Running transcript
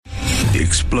The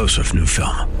explosive new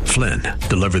film, Flynn,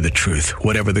 deliver the truth,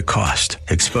 whatever the cost,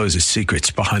 exposes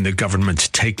secrets behind the government's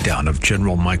takedown of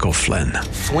General Michael Flynn.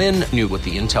 Flynn knew what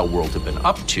the intel world had been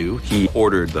up to. He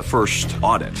ordered the first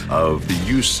audit of the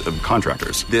use of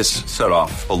contractors. This set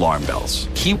off alarm bells.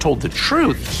 He told the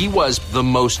truth. He was the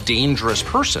most dangerous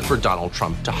person for Donald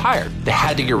Trump to hire. They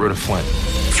had to get rid of Flynn.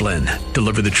 Flynn,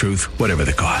 deliver the truth, whatever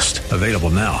the cost. Available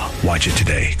now. Watch it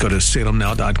today. Go to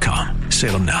salemnow.com.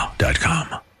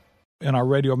 salemnow.com. In our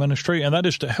radio ministry, and that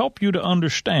is to help you to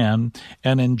understand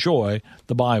and enjoy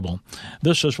the Bible.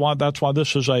 That's why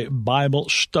this is a Bible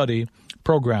study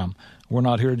program. We're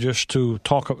not here just to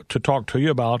talk to you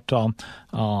about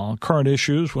current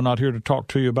issues. We're not here to talk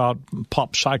to you about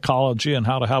pop psychology and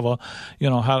how to have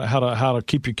how to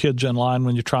keep your kids in line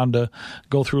when you're trying to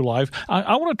go through life.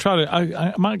 I want to try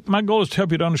to. My goal is to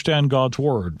help you to understand God's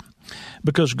Word.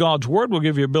 Because God's Word will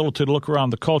give you the ability to look around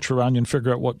the culture around you and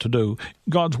figure out what to do.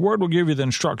 God's Word will give you the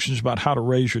instructions about how to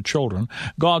raise your children.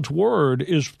 God's Word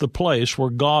is the place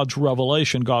where God's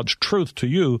revelation, God's truth to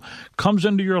you, comes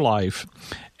into your life,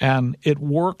 and it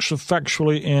works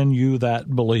effectually in you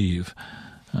that believe.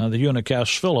 The eunuch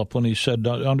asked Philip when he said,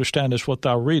 "Understand this what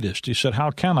thou readest." He said,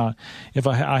 "How can I if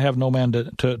I have no man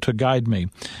to guide me?"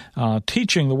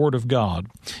 Teaching the Word of God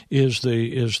is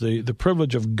the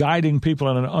privilege of guiding people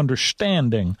in an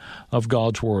understanding of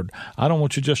God's Word. I don't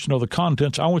want you just to know the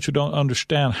contents. I want you to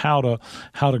understand how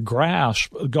to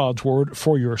grasp God's Word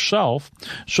for yourself,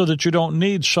 so that you don't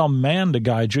need some man to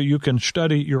guide you. You can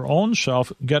study your own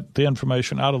self, get the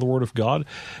information out of the Word of God,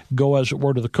 go as it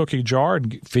were to the cookie jar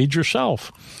and feed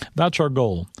yourself. That's our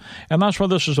goal. And that's why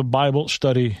this is a Bible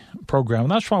study program.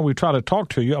 And that's why we try to talk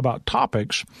to you about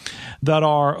topics that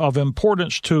are of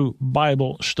importance to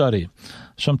Bible study.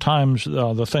 Sometimes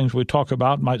the things we talk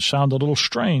about might sound a little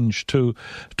strange to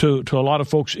a lot of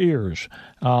folks' ears.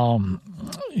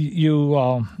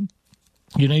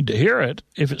 You need to hear it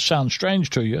if it sounds strange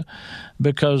to you,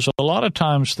 because a lot of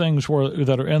times things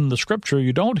that are in the Scripture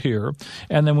you don't hear,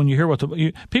 and then when you hear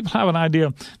people have an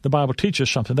idea the Bible teaches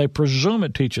something, they presume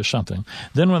it teaches something.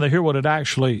 Then when they hear what it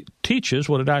actually teaches,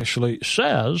 what it actually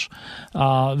says,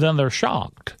 then they're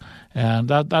shocked. And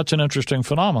that's an interesting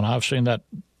phenomenon. I've seen that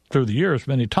through the years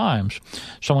many times.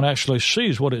 Someone actually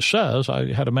sees what it says.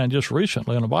 I had a man just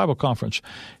recently in a Bible conference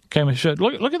came and said,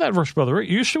 look at that verse, Brother.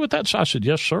 You see what that says? I said,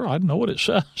 yes, sir, I know what it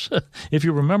says. If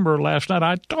you remember last night,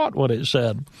 I taught what it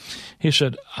said. He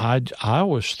said, I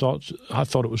always thought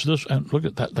it was this, and look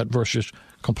at that verse is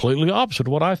completely opposite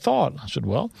of what I thought. I said,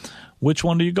 well, which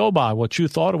one do you go by, what you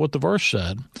thought or what the verse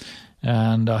said?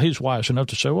 And he's wise enough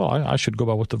to say, well, I should go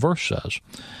by what the verse says.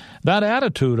 That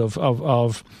attitude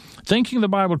of thinking the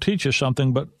Bible teaches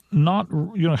something, but not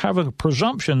having a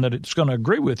presumption that it's going to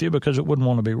agree with you because it wouldn't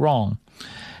want to be wrong,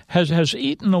 has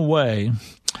eaten away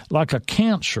like a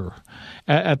cancer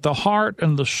at the heart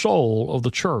and the soul of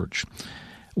the church.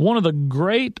 One of the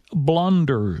great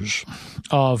blunders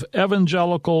of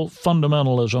evangelical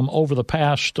fundamentalism over the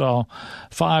past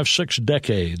 5-6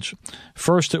 decades,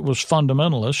 first it was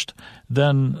fundamentalist,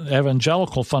 then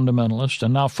evangelical fundamentalist,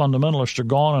 and now fundamentalists are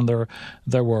gone, and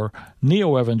there were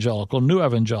neo-evangelical, new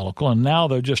evangelical, and now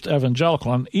they're just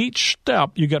evangelical. And each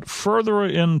step you get further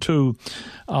into,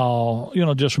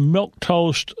 just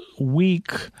milquetoast,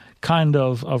 weak kind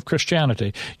of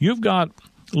Christianity. You've got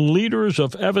leaders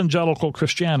of evangelical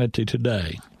Christianity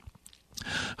today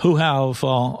who have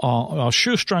a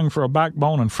shoestring for a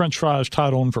backbone and French fries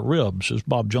tied on for ribs, as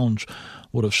Bob Jones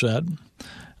would have said.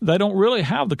 They don't really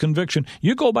have the conviction.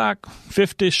 You go back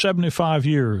 50, 75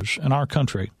 years in our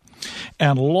country,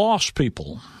 and lost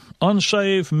people,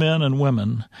 unsaved men and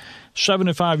women,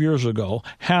 75 years ago,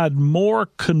 had more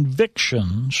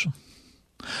convictions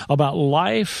about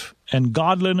life and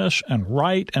godliness and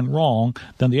right and wrong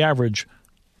than the average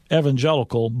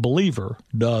evangelical believer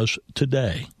does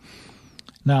today.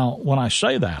 Now, when I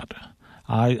say that,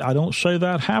 I don't say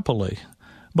that happily,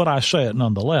 but I say it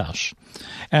nonetheless.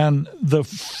 And the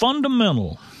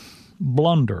fundamental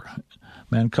blunder,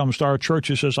 man comes to our church,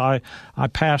 he says, I'm a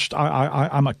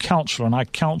counselor, and I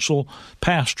counsel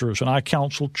pastors, and I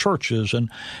counsel churches,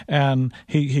 and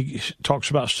he talks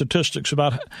about statistics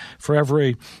about for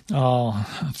every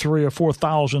 3,000 or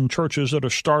 4,000 churches that are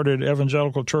started,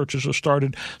 evangelical churches are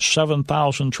started,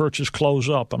 7,000 churches close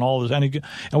up, and all this.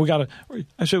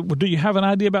 I said, well, do you have an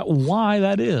idea about why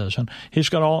that is? And he's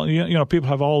got all, people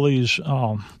have all these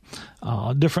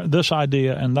different, this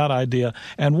idea and that idea.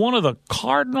 And one of the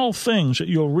cardinal things that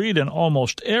you'll read in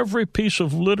almost every piece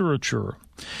of literature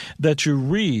that you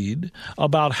read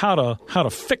about how to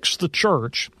fix the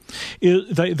church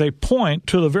is they point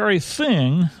to the very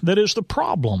thing that is the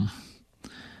problem.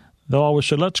 they'll always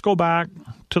say, let's go back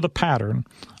to the pattern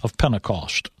of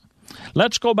Pentecost.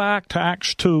 Let's go back to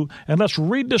Acts 2 and let's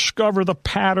rediscover the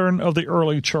pattern of the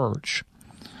early church.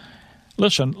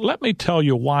 Listen, let me tell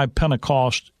you why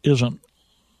Pentecost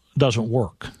doesn't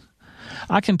work.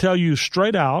 I can tell you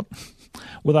straight out,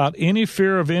 without any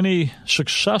fear of any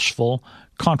successful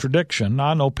contradiction. Now,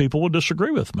 I know people will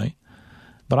disagree with me,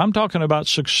 but I'm talking about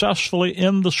successfully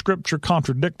in the Scripture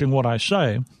contradicting what I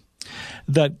say,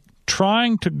 that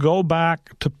trying to go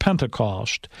back to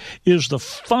Pentecost is the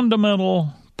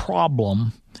fundamental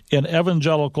problem in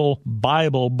evangelical,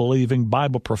 Bible-believing,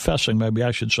 Bible-professing, maybe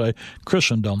I should say,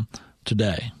 Christendom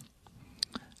today.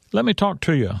 Let me talk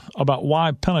to you about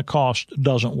why Pentecost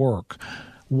doesn't work,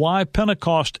 why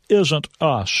Pentecost isn't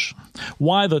us,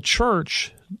 why the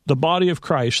church, the body of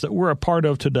Christ that we're a part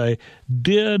of today,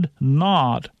 did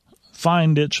not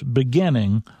find its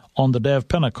beginning on the day of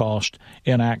Pentecost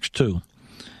in Acts 2.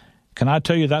 Can I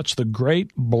tell you that's the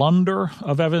great blunder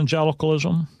of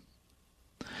evangelicalism?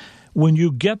 When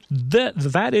you get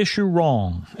that issue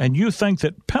wrong and you think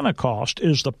that Pentecost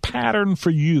is the pattern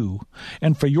for you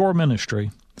and for your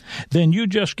ministry, then you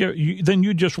just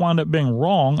wind up being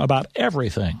wrong about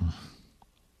everything.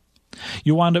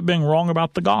 You wind up being wrong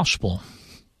about the gospel.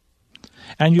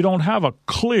 And you don't have a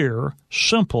clear,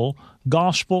 simple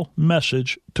gospel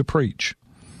message to preach.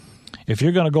 If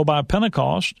you're going to go by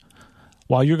Pentecost,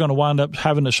 while you're going to wind up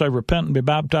having to say, repent and be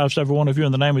baptized, every one of you,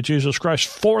 in the name of Jesus Christ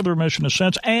for the remission of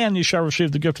sins, and you shall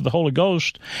receive the gift of the Holy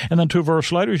Ghost. And then 2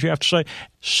 verses later, you have to say,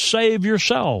 save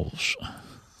yourselves.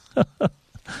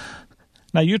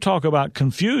 Now, you talk about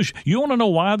confusion. You want to know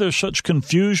why there's such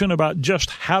confusion about just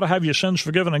how to have your sins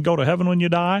forgiven and go to heaven when you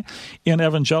die in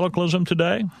evangelicalism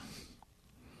today?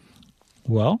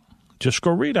 Well, just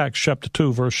go read Acts chapter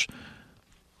 2, verse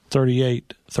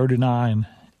 38, 39,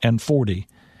 and 40,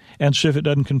 and see if it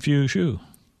doesn't confuse you.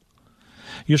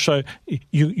 You say,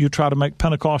 you try to make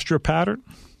Pentecost your pattern?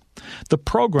 The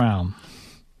program,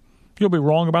 you'll be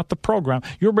wrong about the program.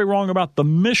 You'll be wrong about the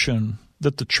mission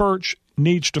that the church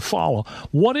needs to follow.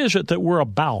 What is it that we're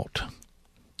about?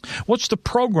 What's the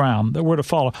program that we're to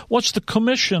follow? What's the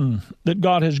commission that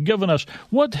God has given us?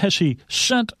 What has He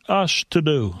sent us to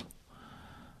do?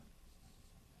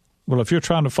 Well, if you're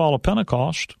trying to follow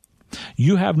Pentecost,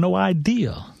 you have no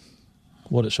idea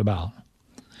what it's about.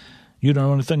 You don't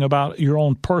know anything about your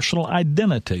own personal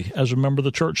identity as a member of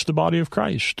the church, the body of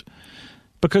Christ,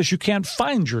 because you can't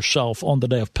find yourself on the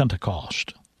day of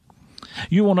Pentecost.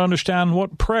 You won't understand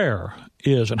what prayer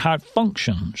is and how it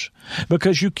functions,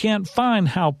 because you can't find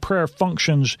how prayer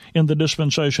functions in the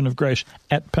dispensation of grace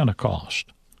at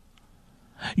Pentecost.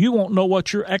 You won't know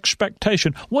what your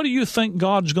expectation. What do you think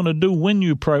God's going to do when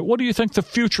you pray? What do you think the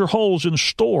future holds in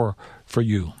store for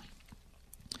you?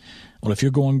 Well, if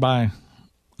you're going by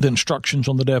the instructions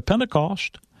on the day of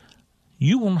Pentecost,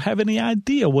 you won't have any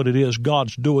idea what it is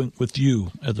God's doing with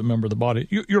you as a member of the body.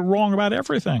 You're wrong about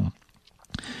everything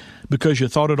because you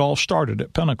thought it all started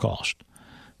at Pentecost.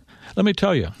 Let me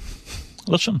tell you,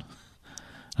 listen,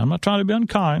 I'm not trying to be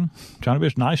unkind, I'm trying to be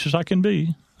as nice as I can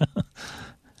be.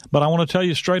 But I want to tell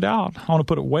you straight out, I want to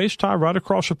put it waist high right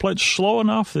across the plate, slow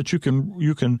enough that you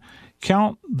can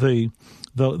count the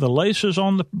laces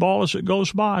on the ball as it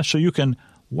goes by, so you can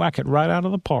whack it right out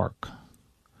of the park.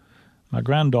 My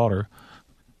granddaughter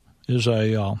is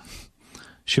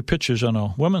she pitches in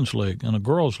a women's league, in a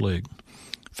girls' league,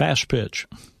 fast pitch.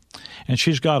 And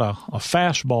she's got a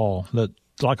fastball that's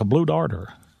like a blue darter.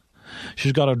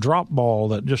 She's got a drop ball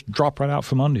that just drop right out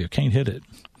from under you, can't hit it.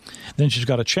 Then she's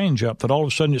got a changeup that all of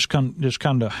a sudden just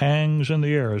kind of hangs in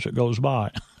the air as it goes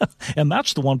by. And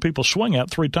that's the one people swing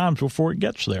at 3 times before it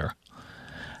gets there.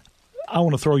 I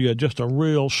want to throw you just a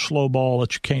real slow ball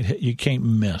that you can't hit, you can't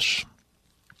miss.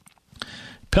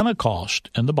 Pentecost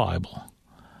in the Bible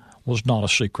was not a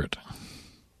secret.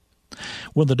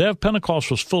 When the day of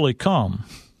Pentecost was fully come,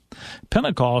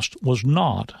 Pentecost was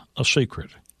not a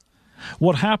secret.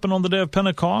 What happened on the day of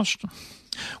Pentecost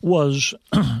was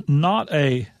not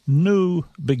a new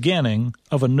beginning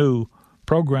of a new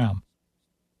program.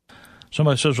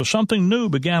 Somebody says, well, something new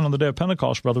began on the day of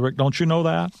Pentecost, Brother Rick. Don't you know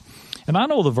that? And I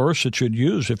know the verse that you'd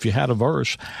use if you had a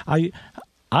verse. I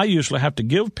usually have to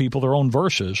give people their own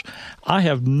verses. I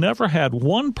have never had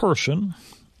one person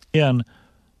in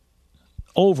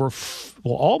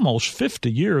almost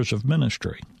 50 years of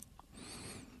ministry.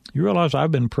 You realize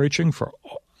I've been preaching for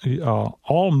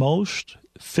almost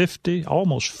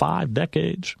 5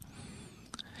 decades.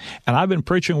 And I've been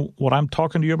preaching what I'm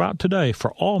talking to you about today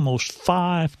for almost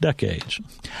 5 decades.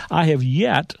 I have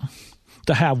yet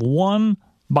to have one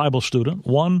Bible student,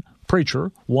 one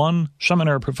preacher, one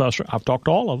seminary professor, I've talked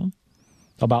to all of them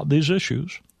about these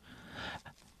issues,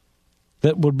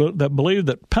 that believed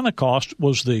that Pentecost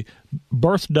was the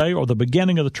birthday or the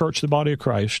beginning of the church, the body of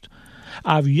Christ.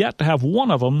 I've yet to have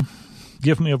one of them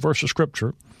give me a verse of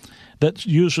Scripture that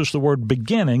uses the word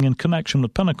beginning in connection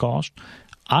with Pentecost.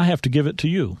 I have to give it to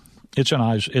you. It's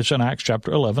in Acts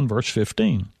chapter 11, verse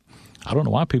 15. I don't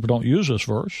know why people don't use this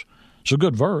verse. It's a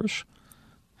good verse.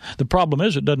 The problem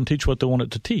is it doesn't teach what they want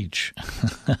it to teach.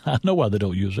 I know why they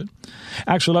don't use it.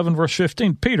 Acts 11, verse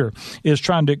 15, Peter is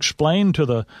trying to explain to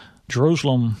the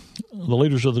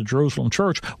leaders of the Jerusalem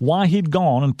church, why he'd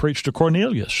gone and preached to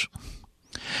Cornelius.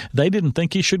 They didn't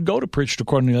think he should go to preach to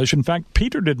Cornelius. In fact,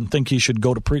 Peter didn't think he should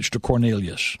go to preach to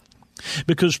Cornelius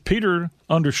because Peter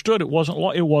understood it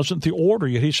wasn't the order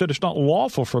yet. He said, it's not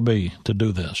lawful for me to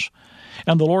do this.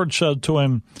 And the Lord said to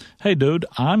him, hey, dude,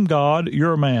 I'm God,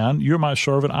 you're a man, you're my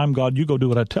servant, I'm God, you go do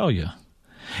what I tell you.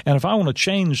 And if I want to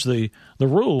change the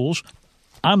rules,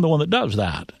 I'm the one that does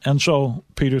that. And so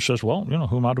Peter says, well,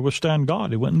 who am I to withstand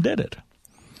God? He went and did it.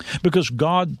 Because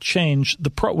God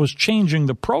was changing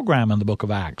the program in the book of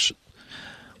Acts.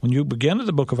 When you begin at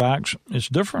the book of Acts, it's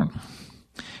different.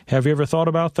 Have you ever thought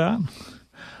about that?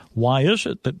 Why is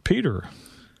it that Peter,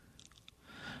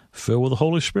 filled with the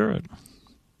Holy Spirit,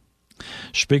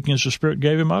 speaking as the Spirit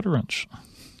gave him utterance,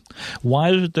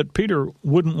 why is it that Peter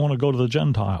wouldn't want to go to the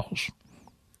Gentiles,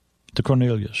 to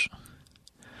Cornelius?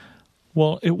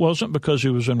 Well, it wasn't because he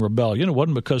was in rebellion. It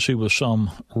wasn't because he was some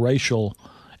racial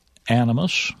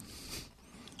animus.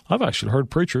 I've actually heard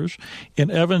preachers in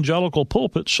evangelical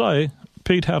pulpits say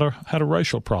Pete had a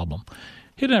racial problem.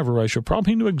 He didn't have a racial problem.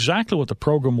 He knew exactly what the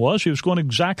program was. He was going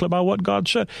exactly by what God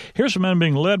said. Here's a man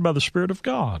being led by the Spirit of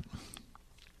God.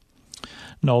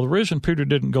 No, the reason Peter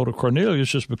didn't go to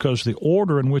Cornelius is because the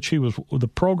order in which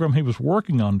the program he was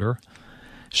working under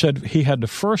said he had to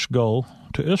first go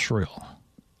to Israel.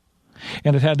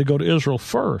 And it had to go to Israel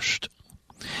first.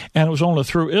 And it was only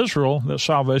through Israel that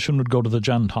salvation would go to the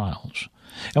Gentiles.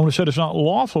 And when he said it's not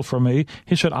lawful for me,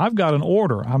 he said, I've got an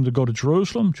order. I'm to go to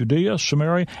Jerusalem, Judea,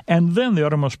 Samaria, and then the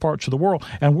uttermost parts of the world.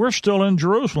 And we're still in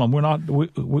Jerusalem.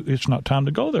 It's not time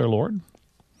to go there, Lord.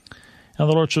 And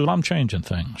the Lord said, I'm changing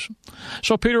things.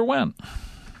 So Peter went,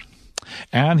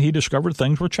 and he discovered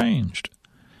things were changed.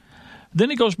 Then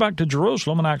he goes back to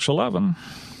Jerusalem in Acts 11,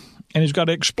 and he's got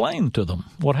to explain to them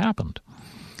what happened.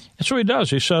 And so he does.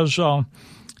 He says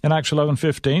in Acts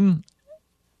 11:15,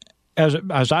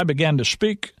 as I began to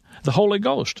speak, the Holy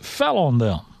Ghost fell on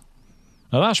them.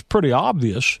 Now that's pretty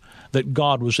obvious that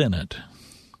God was in it.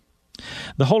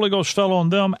 The Holy Ghost fell on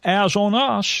them as on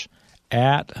us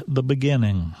at the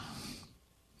beginning.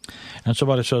 And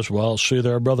somebody says, well, see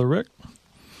there, Brother Rick,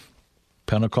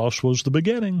 Pentecost was the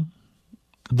beginning,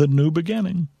 the new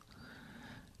beginning.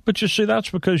 But you see,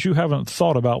 that's because you haven't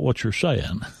thought about what you're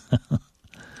saying.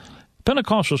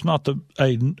 Pentecost was not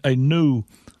a new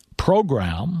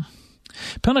program.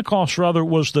 Pentecost, rather,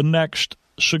 was the next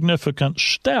significant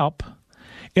step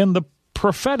in the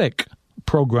prophetic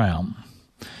program.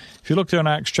 If you look there in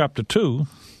Acts chapter 2,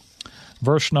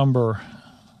 verse number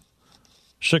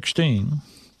 16,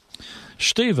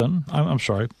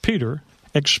 Peter,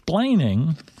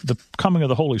 explaining the coming of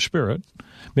the Holy Spirit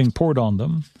being poured on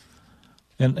them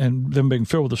and them being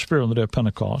filled with the Spirit on the day of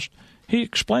Pentecost, he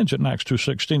explains it in Acts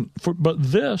 2:16. But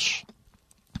this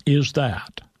is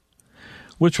that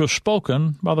which was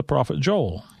spoken by the prophet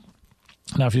Joel.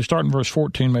 Now, if you start in verse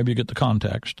 14, maybe you get the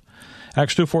context.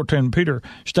 Acts 2:14, Peter,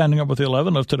 standing up with the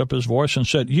 11, lifted up his voice and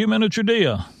said, You men of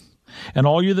Judea, and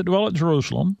all you that dwell at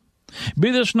Jerusalem, be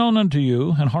this known unto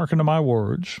you, and hearken to my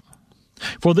words.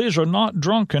 For these are not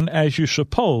drunken, as you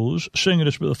suppose, seeing it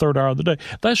is the third hour of the day.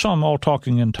 They saw them all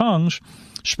talking in tongues,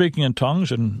 speaking in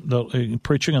tongues, and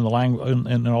preaching in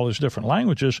in all these different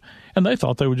languages, and they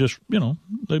thought they were just,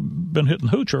 they'd been hitting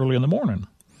hooch early in the morning.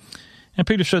 And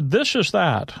Peter said, this is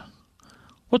that.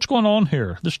 What's going on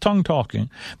here? This tongue talking,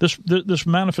 this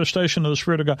manifestation of the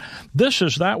Spirit of God. This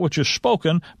is that which is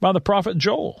spoken by the prophet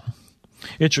Joel.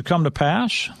 It shall come to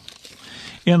pass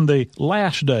in the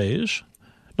last days.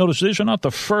 Notice these are not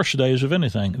the first days of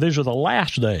anything. These are the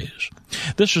last days.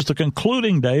 This is the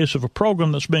concluding days of a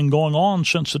program that's been going on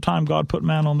since the time God put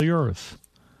man on the earth.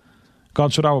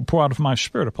 God said, I will pour out of my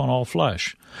Spirit upon all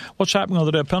flesh. What's happening on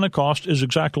the day of Pentecost is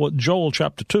exactly what Joel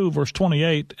chapter 2, verse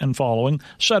 28 and following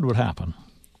said would happen.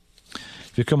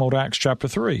 If you come over to Acts chapter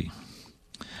 3,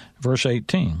 verse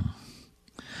 18,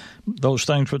 those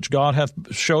things which God hath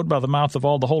showed by the mouth of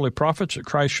all the holy prophets that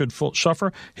Christ should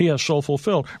suffer, he has so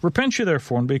fulfilled. Repent ye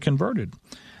therefore and be converted,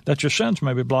 that your sins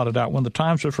may be blotted out, when the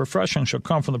times of refreshing shall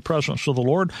come from the presence of the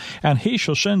Lord, and he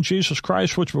shall send Jesus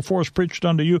Christ, which before was preached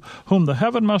unto you, whom the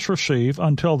heaven must receive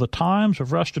until the times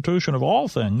of restitution of all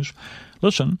things,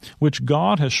 listen, which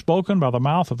God has spoken by the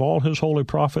mouth of all his holy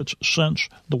prophets since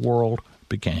the world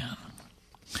began.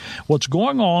 What's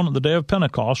going on the day of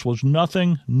Pentecost was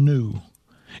nothing new.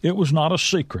 It was not a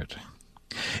secret.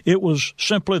 It was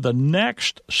simply the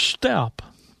next step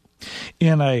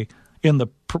in the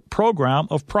program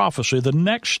of prophecy, the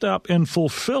next step in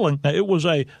fulfilling. Now, it was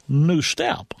a new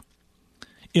step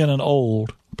in an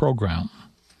old program.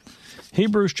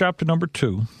 Hebrews chapter number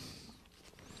 2.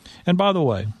 And by the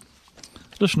way,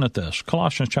 listen at this.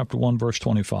 Colossians chapter 1, verse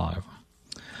 25.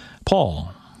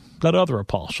 Paul, that other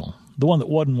apostle, the one that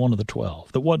wasn't one of the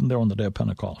 12, that wasn't there on the day of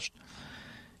Pentecost,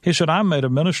 he said, I'm made a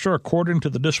minister according to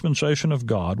the dispensation of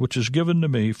God, which is given to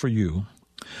me for you,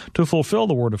 to fulfill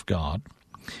the word of God,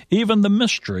 even the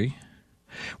mystery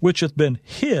which hath been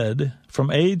hid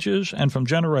from ages and from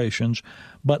generations,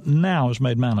 but now is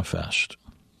made manifest.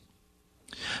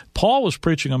 Paul was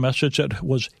preaching a message that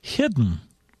was hidden.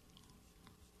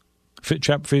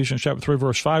 Ephesians chapter 3,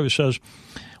 verse 5, it says,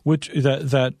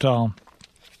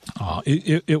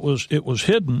 it was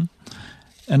hidden,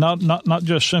 and not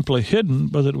just simply hidden,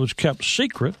 but it was kept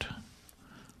secret,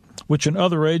 which in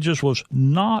other ages was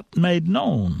not made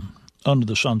known unto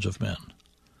the sons of men.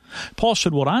 Paul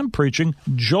said, what I'm preaching,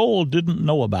 Joel didn't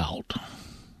know about.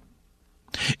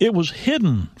 It was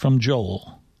hidden from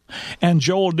Joel, and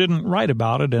Joel didn't write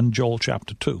about it in Joel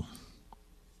chapter 2.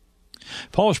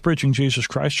 Paul is preaching Jesus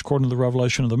Christ according to the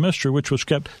revelation of the mystery, which was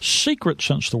kept secret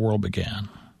since the world began.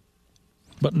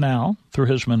 But now, through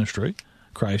his ministry,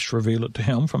 Christ revealed it to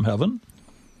him from heaven.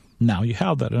 Now you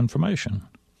have that information.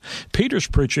 Peter's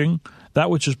preaching that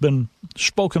which has been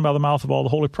spoken by the mouth of all the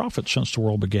holy prophets since the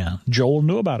world began. Joel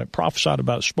knew about it, prophesied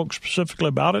about it, spoke specifically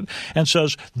about it, and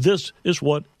says this is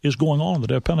what is going on the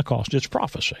day of Pentecost. It's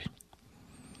prophecy.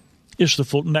 It's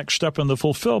the next step in the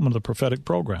fulfillment of the prophetic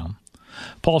program.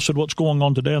 Paul said what's going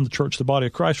on today in the church, the body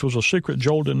of Christ, was a secret.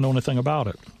 Joel didn't know anything about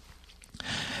it.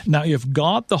 Now, if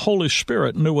God the Holy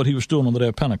Spirit knew what he was doing on the day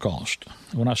of Pentecost,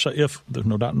 when I say if, there's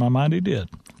no doubt in my mind he did.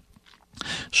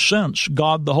 Since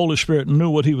God the Holy Spirit knew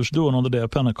what he was doing on the day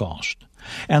of Pentecost,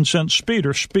 and since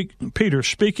Peter,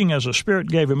 speaking as the Spirit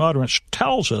gave him utterance,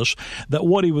 tells us that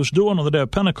what he was doing on the day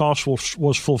of Pentecost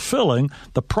was fulfilling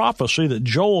the prophecy that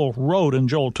Joel wrote in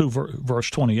Joel 2, verse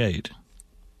 28.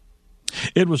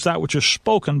 It was that which is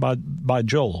spoken by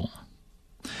Joel.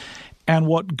 And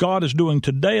what God is doing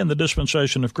today in the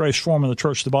dispensation of grace, forming the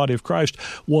church, the body of Christ,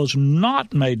 was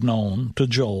not made known to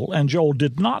Joel, and Joel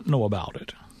did not know about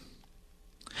it.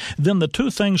 Then the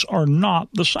two things are not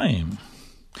the same.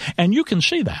 And you can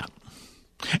see that.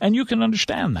 And you can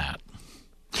understand that.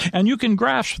 And you can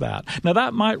grasp that. Now,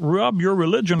 that might rub your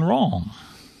religion wrong.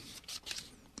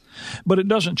 But it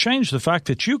doesn't change the fact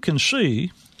that you can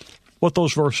see what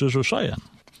those verses are saying.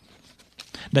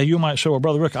 Now, you might say, well,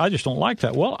 Brother Rick, I just don't like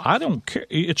that. Well, I don't care.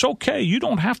 It's okay. You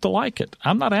don't have to like it.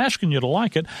 I'm not asking you to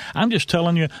like it. I'm just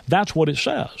telling you that's what it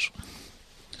says.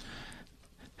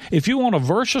 If you want a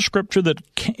verse of Scripture that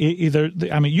either,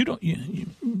 I mean, you don't.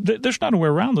 There's not a way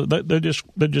around it.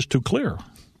 They're just too clear.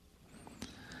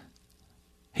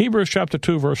 Hebrews chapter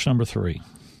 2, verse number 3.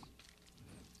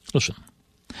 Listen.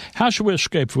 How shall we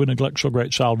escape if we neglect so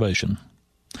great salvation?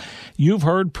 You've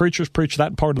heard preachers preach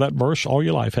that part of that verse all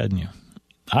your life, hadn't you?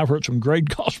 I've heard some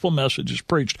great gospel messages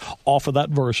preached off of that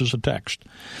verse as a text.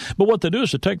 But what they do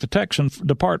is they take the text and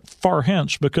depart far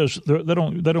hence because they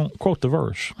don't quote the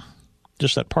verse,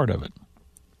 just that part of it.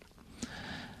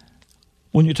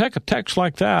 When you take a text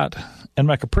like that and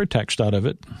make a pretext out of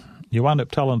it, you wind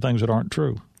up telling things that aren't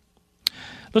true.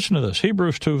 Listen to this,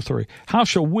 Hebrews 2:3. How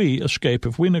shall we escape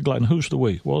if we neglect, and who's the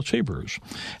we? Well, it's Hebrews.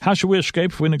 How shall we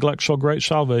escape if we neglect so great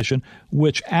salvation,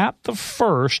 which at the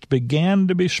first began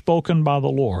to be spoken by the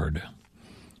Lord?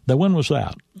 Now, when was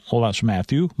that? Well, that's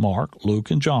Matthew, Mark,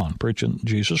 Luke, and John, preaching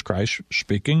Jesus Christ,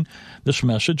 speaking this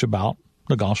message about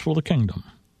the gospel of the kingdom.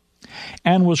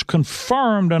 And was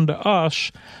confirmed unto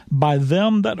us by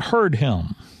them that heard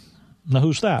him. Now,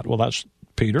 who's that? Well, that's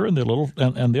Peter and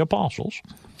the apostles.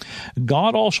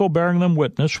 God also bearing them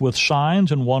witness with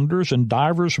signs and wonders and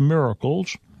divers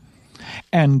miracles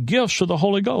and gifts of the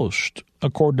Holy Ghost,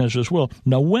 according as his will.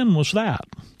 Now, when was that?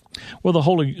 Well, the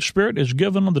Holy Spirit is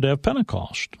given on the day of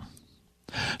Pentecost.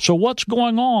 So what's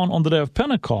going on the day of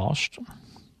Pentecost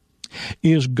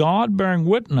is God bearing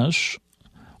witness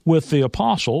with the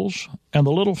apostles and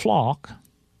the little flock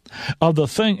of the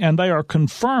thing, and they are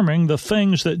confirming the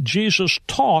things that Jesus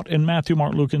taught in Matthew,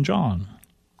 Mark, Luke, and John.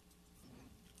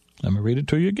 Let me read it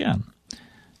to you again.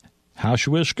 How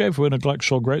shall we escape if we neglect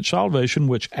so great salvation,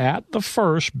 which at the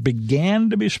first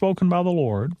began to be spoken by the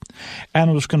Lord,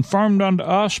 and was confirmed unto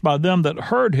us by them that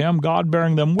heard him, God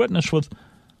bearing them witness with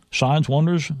signs,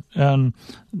 wonders, and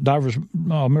divers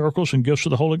miracles and gifts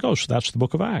of the Holy Ghost? That's the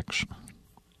book of Acts.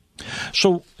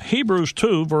 So Hebrews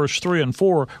 2, verse 3 and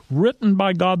 4, written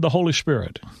by God the Holy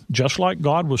Spirit, just like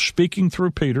God was speaking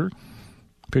through Peter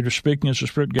speaking as the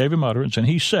Spirit gave him utterance, and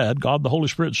he said, God the Holy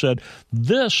Spirit said,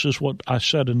 this is what I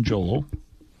said in Joel.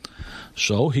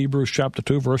 So Hebrews chapter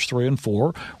 2, verse 3 and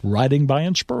 4, writing by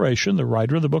inspiration, the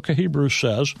writer of the book of Hebrews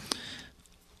says,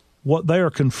 what they are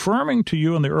confirming to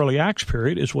you in the early Acts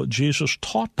period is what Jesus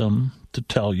taught them to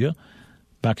tell you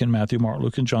back in Matthew, Mark,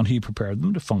 Luke, and John. He prepared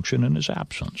them to function in his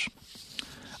absence.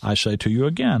 I say to you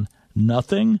again,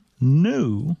 nothing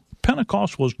new.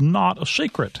 Pentecost was not a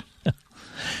secret.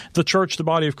 The church, the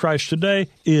body of Christ today,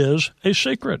 is a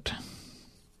secret.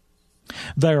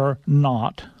 They are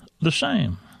not the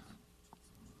same.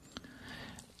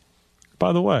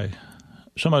 By the way,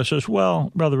 somebody says,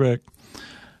 well, Brother Rick,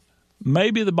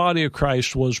 maybe the body of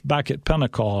Christ was back at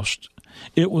Pentecost.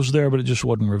 It was there, but it just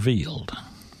wasn't revealed.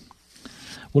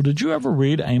 Well, did you ever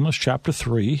read Amos chapter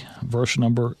 3, verse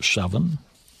number 7,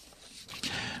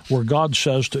 where God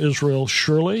says to Israel,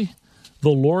 surely the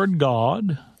Lord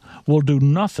God will do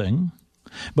nothing,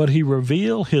 but he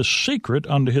reveal his secret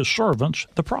unto his servants,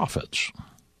 the prophets.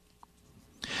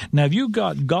 Now, you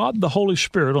got God the Holy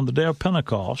Spirit on the day of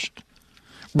Pentecost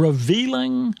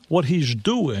revealing what he's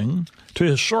doing to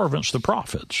his servants, the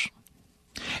prophets.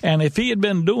 And if he had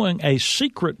been doing a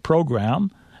secret program,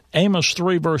 Amos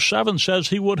 3, verse 7 says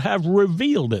he would have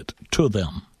revealed it to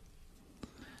them.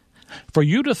 For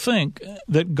you to think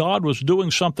that God was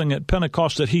doing something at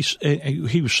Pentecost that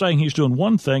he was saying he's doing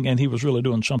one thing and he was really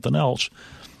doing something else,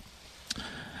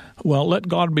 well, let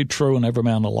God be true and every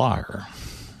man a liar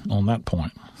on that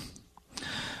point.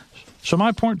 So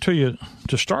my point to you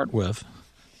to start with,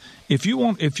 if you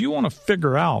want to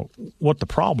figure out what the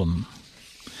problem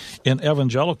in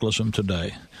evangelicalism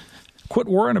today, quit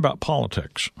worrying about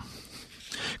politics.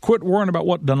 Quit worrying about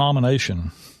what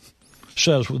denomination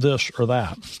says this or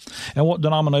that, and what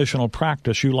denominational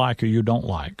practice you like or you don't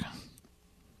like.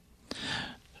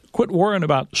 Quit worrying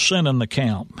about sin in the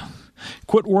camp.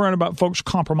 Quit worrying about folks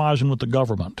compromising with the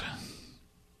government.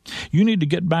 You need to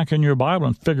get back in your Bible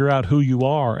and figure out who you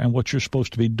are and what you're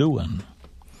supposed to be doing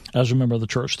as a member of the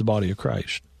church, the body of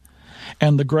Christ.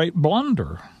 And the great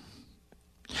blunder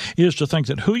is to think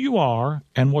that who you are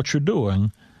and what you're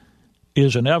doing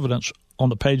is an evidence on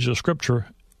the pages of Scripture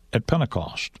at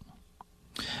Pentecost.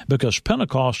 Because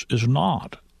Pentecost is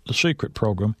not the secret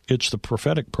program, it's the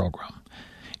prophetic program.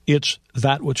 It's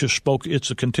that which is spoken, it's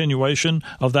a continuation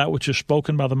of that which is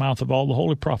spoken by the mouth of all the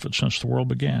holy prophets since the world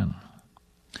began.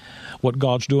 What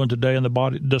God's doing today in the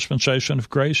body dispensation of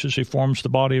grace as he forms the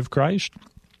body of Christ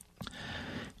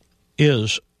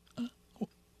is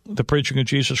the preaching of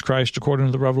Jesus Christ according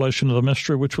to the revelation of the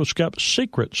mystery which was kept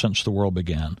secret since the world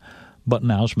began, but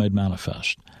now is made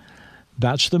manifest.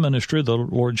 That's the ministry the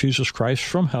Lord Jesus Christ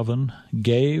from heaven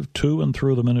gave to and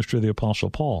through the ministry of the Apostle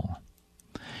Paul.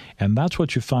 And that's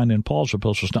what you find in Paul's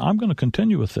epistles. Now, I'm going to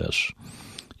continue with this.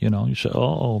 You know, you say,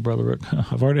 oh, Brother Rick,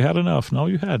 I've already had enough. No,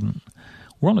 you hadn't.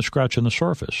 We're only scratching the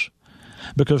surface.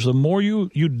 Because the more you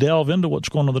delve into what's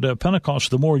going on the day of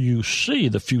Pentecost, the more you see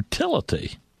the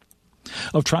futility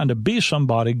of trying to be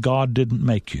somebody God didn't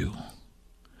make you.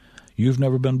 You've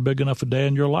never been big enough a day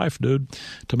in your life, dude,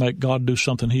 to make God do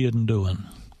something he isn't doing.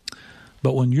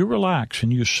 But when you relax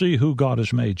and you see who God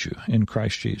has made you in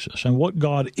Christ Jesus and what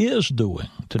God is doing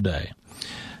today,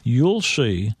 you'll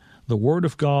see the Word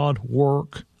of God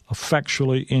work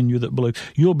effectually in you that believe.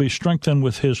 You'll be strengthened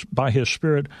by his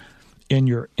Spirit in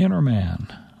your inner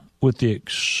man with the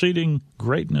exceeding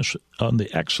greatness and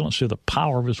the excellency of the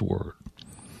power of his Word.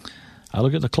 I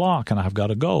look at the clock, and I've got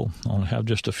to go. I only have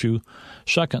just a few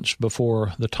seconds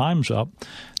before the time's up.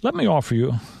 Let me offer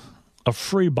you a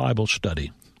free Bible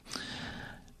study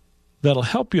that'll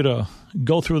help you to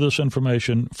go through this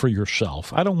information for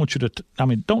yourself. I don't want you to,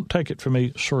 don't take it from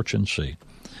me, search and see.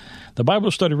 The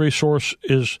Bible study resource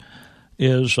is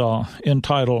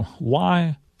entitled,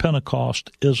 Why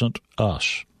Pentecost Isn't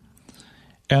Us.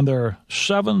 And there are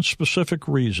 7 specific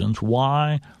reasons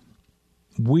why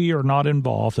we are not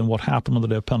involved in what happened on the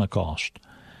day of Pentecost.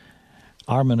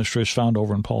 Our ministry is found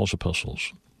over in Paul's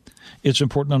epistles. It's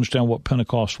important to understand what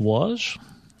Pentecost was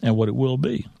and what it will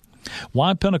be.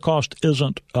 Why Pentecost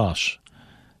isn't us.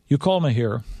 You call me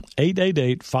here,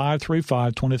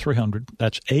 888-535-2300.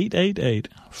 That's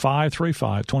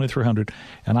 888-535-2300.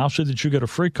 And I'll see that you get a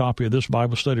free copy of this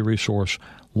Bible study resource,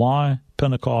 Why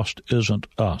Pentecost Isn't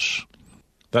Us.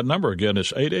 That number again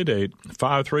is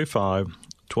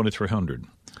 888-535-2300.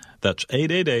 That's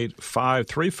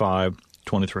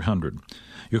 888-535-2300.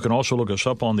 You can also look us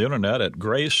up on the internet at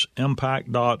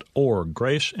graceimpact.org,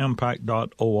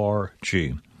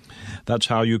 graceimpact.org. That's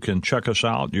how you can check us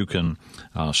out. You can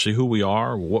see who we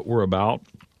are, what we're about.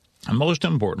 And most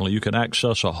importantly, you can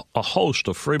access a host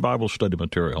of free Bible study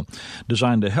material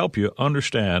designed to help you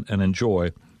understand and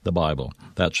enjoy the Bible.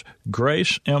 That's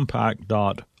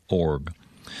graceimpact.org.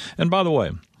 And by the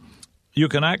way, you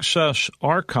can access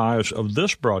archives of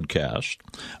this broadcast,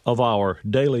 of our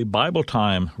daily Bible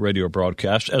Time radio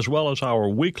broadcast, as well as our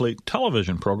weekly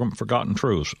television program, Forgotten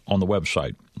Truths, on the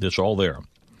website. It's all there.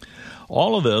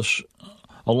 All of this,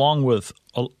 along with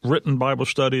written Bible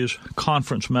studies,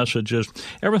 conference messages,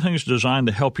 everything's designed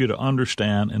to help you to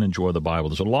understand and enjoy the Bible.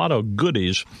 There's a lot of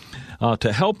goodies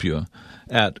to help you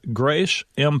at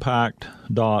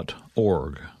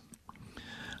graceimpact.org.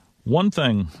 One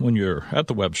thing when you're at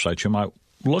the website you might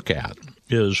look at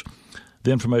is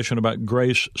the information about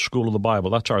Grace School of the Bible.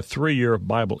 That's our 3-year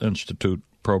Bible Institute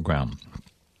program.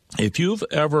 If you've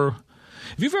ever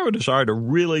desired to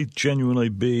really genuinely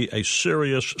be a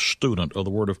serious student of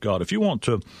the Word of God, if you want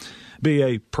to be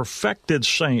a perfected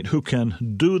saint who can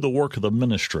do the work of the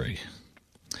ministry,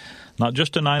 not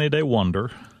just a 90-day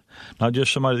wonder, not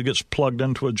just somebody that gets plugged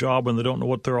into a job and they don't know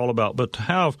what they're all about, but to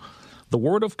have the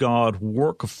Word of God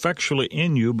work effectually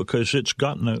in you because it's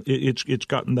gotten that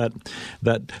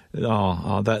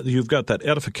you've got that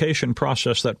edification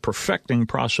process, that perfecting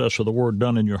process of the Word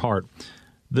done in your heart.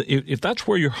 If that's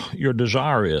where your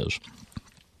desire is,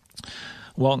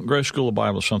 well, Grace School of the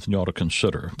Bible is something you ought to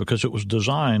consider because it was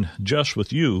designed just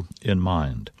with you in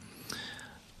mind.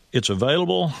 It's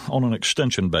available on an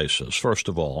extension basis. First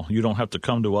of all, you don't have to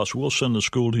come to us. We'll send the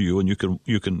school to you, and you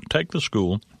can take the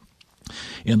school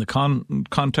in the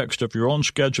context of your own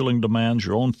scheduling demands,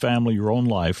 your own family, your own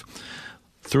life,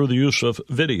 through the use of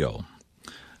video.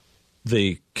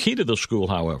 The key to the school,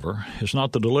 however, is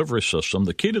not the delivery system.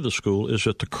 The key to the school is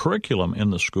that the curriculum in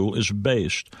the school is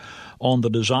based on the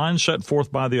design set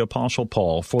forth by the Apostle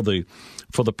Paul for the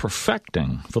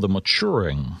perfecting, for the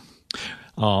maturing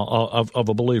of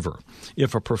a believer.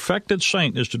 If a perfected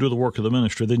saint is to do the work of the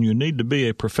ministry, then you need to be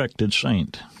a perfected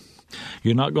saint.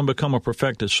 You're not going to become a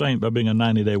perfected saint by being a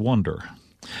 90-day wonder.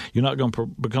 You're not going to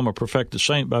become a perfected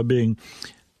saint by being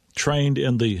trained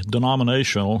in the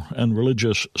denominational and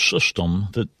religious system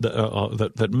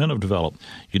that men have developed.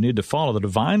 You need to follow the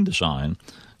divine design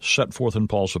set forth in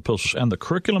Paul's epistles. And the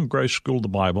curriculum Grace School of the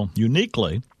Bible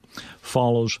uniquely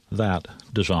follows that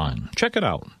design. Check it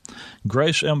out,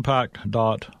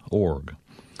 graceimpact.org.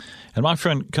 And my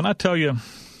friend, can I tell you,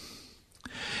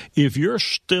 if you're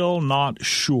still not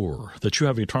sure that you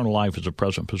have eternal life as a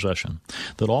present possession,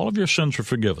 that all of your sins are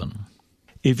forgiven,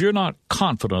 if you're not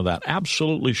confident of that,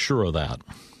 absolutely sure of that,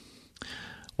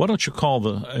 why don't you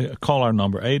call our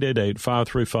number,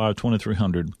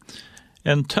 888-535-2300,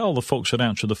 and tell the folks that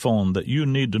answer the phone that you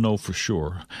need to know for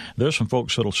sure. There's some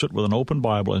folks that will sit with an open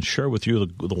Bible and share with you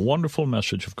the wonderful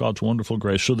message of God's wonderful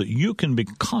grace so that you can be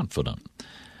confident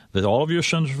that all of your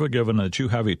sins are forgiven and that you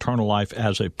have eternal life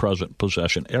as a present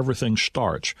possession. Everything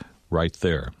starts right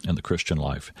there in the Christian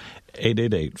life.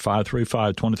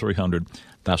 888-535-2300.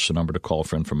 That's the number to call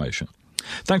for information.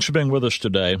 Thanks for being with us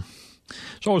today.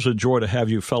 It's always a joy to have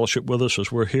you fellowship with us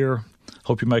as we're here.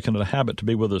 Hope you're making it a habit to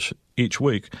be with us each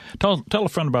week. Tell a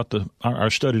friend about our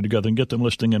study together and get them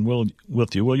listening in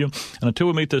with you, will you? And until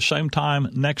we meet this same time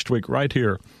next week right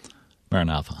here,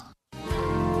 Maranatha.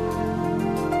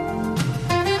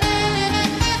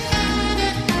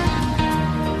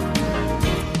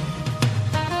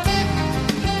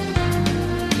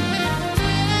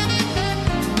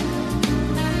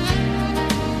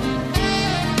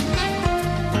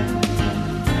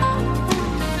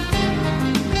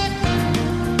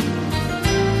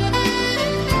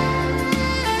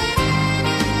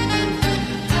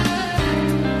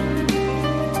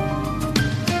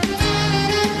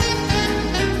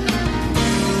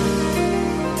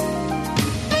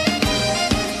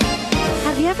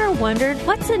 Wondered,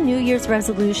 what's a New Year's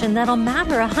resolution that'll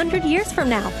matter 100 years from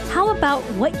now? How about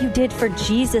what you did for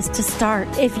Jesus to start?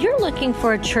 If you're looking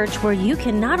for a church where you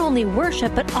can not only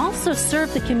worship but also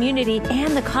serve the community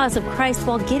and the cause of Christ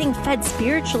while getting fed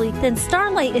spiritually, then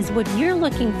Starlight is what you're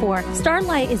looking for.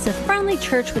 Starlight is a friendly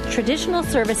church with traditional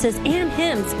services and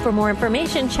hymns. For more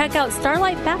information, check out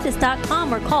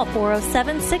starlightbaptist.com or call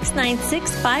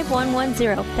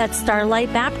 407-696-5110. That's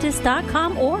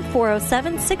starlightbaptist.com or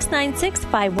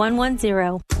 407-696-5110.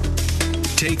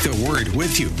 Take the word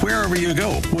with you wherever you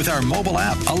go with our mobile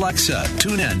app, Alexa,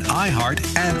 TuneIn,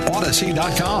 iHeart, and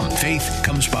Odyssey.com. Faith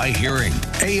comes by hearing.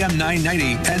 AM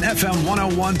 990 and FM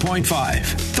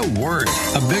 101.5. The Word.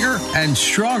 A bigger and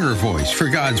stronger voice for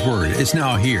God's Word is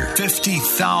now here.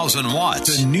 50,000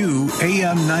 watts. The new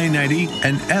AM 990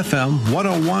 and FM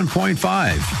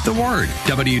 101.5. The Word.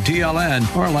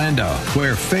 WTLN Orlando,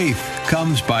 where faith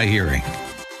comes by hearing.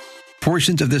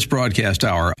 Portions of this broadcast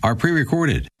hour are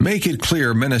pre-recorded. Make It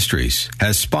Clear Ministries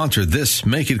has sponsored this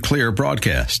Make It Clear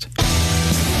broadcast.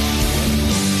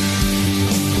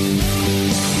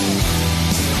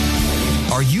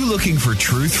 Are you looking for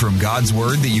truth from God's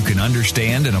Word that you can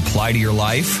understand and apply to your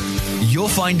life? You'll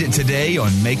find it today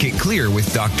on Make It Clear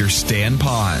with Dr. Stan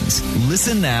Pons.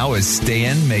 Listen now as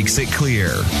Stan makes it clear.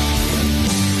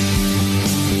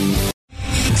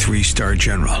 3-star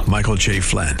General Michael J.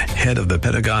 Flynn, head of the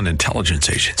Pentagon Intelligence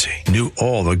Agency, knew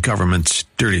all the government's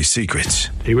dirty secrets.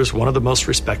 He was one of the most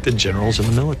respected generals in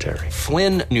the military.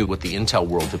 Flynn knew what the intel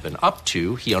world had been up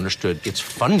to. He understood its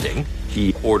funding.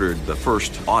 He ordered the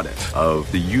first audit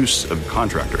of the use of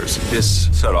contractors. This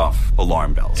set off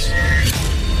alarm bells.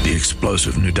 The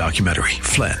explosive new documentary,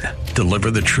 Flynn,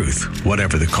 Deliver the Truth,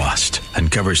 Whatever the Cost,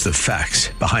 uncovers the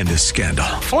facts behind this scandal.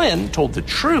 Flynn told the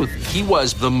truth. He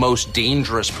was the most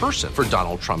dangerous person for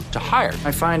Donald Trump to hire.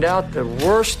 I find out the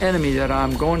worst enemy that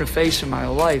I'm going to face in my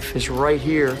life is right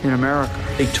here in America.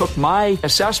 They took my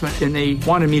assessment and they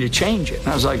wanted me to change it. And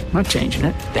I was like, I'm not changing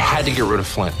it. They had to get rid of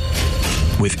Flynn.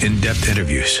 With in-depth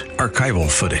interviews, archival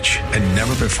footage, and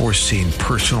never-before-seen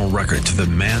personal records of the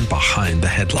man behind the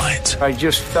headlines. I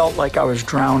just felt like I was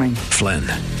drowning. Flynn,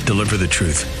 Deliver the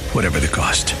Truth, Whatever the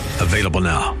Cost. Available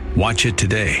now. Watch it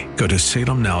today. Go to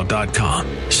salemnow.com.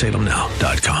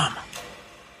 salemnow.com.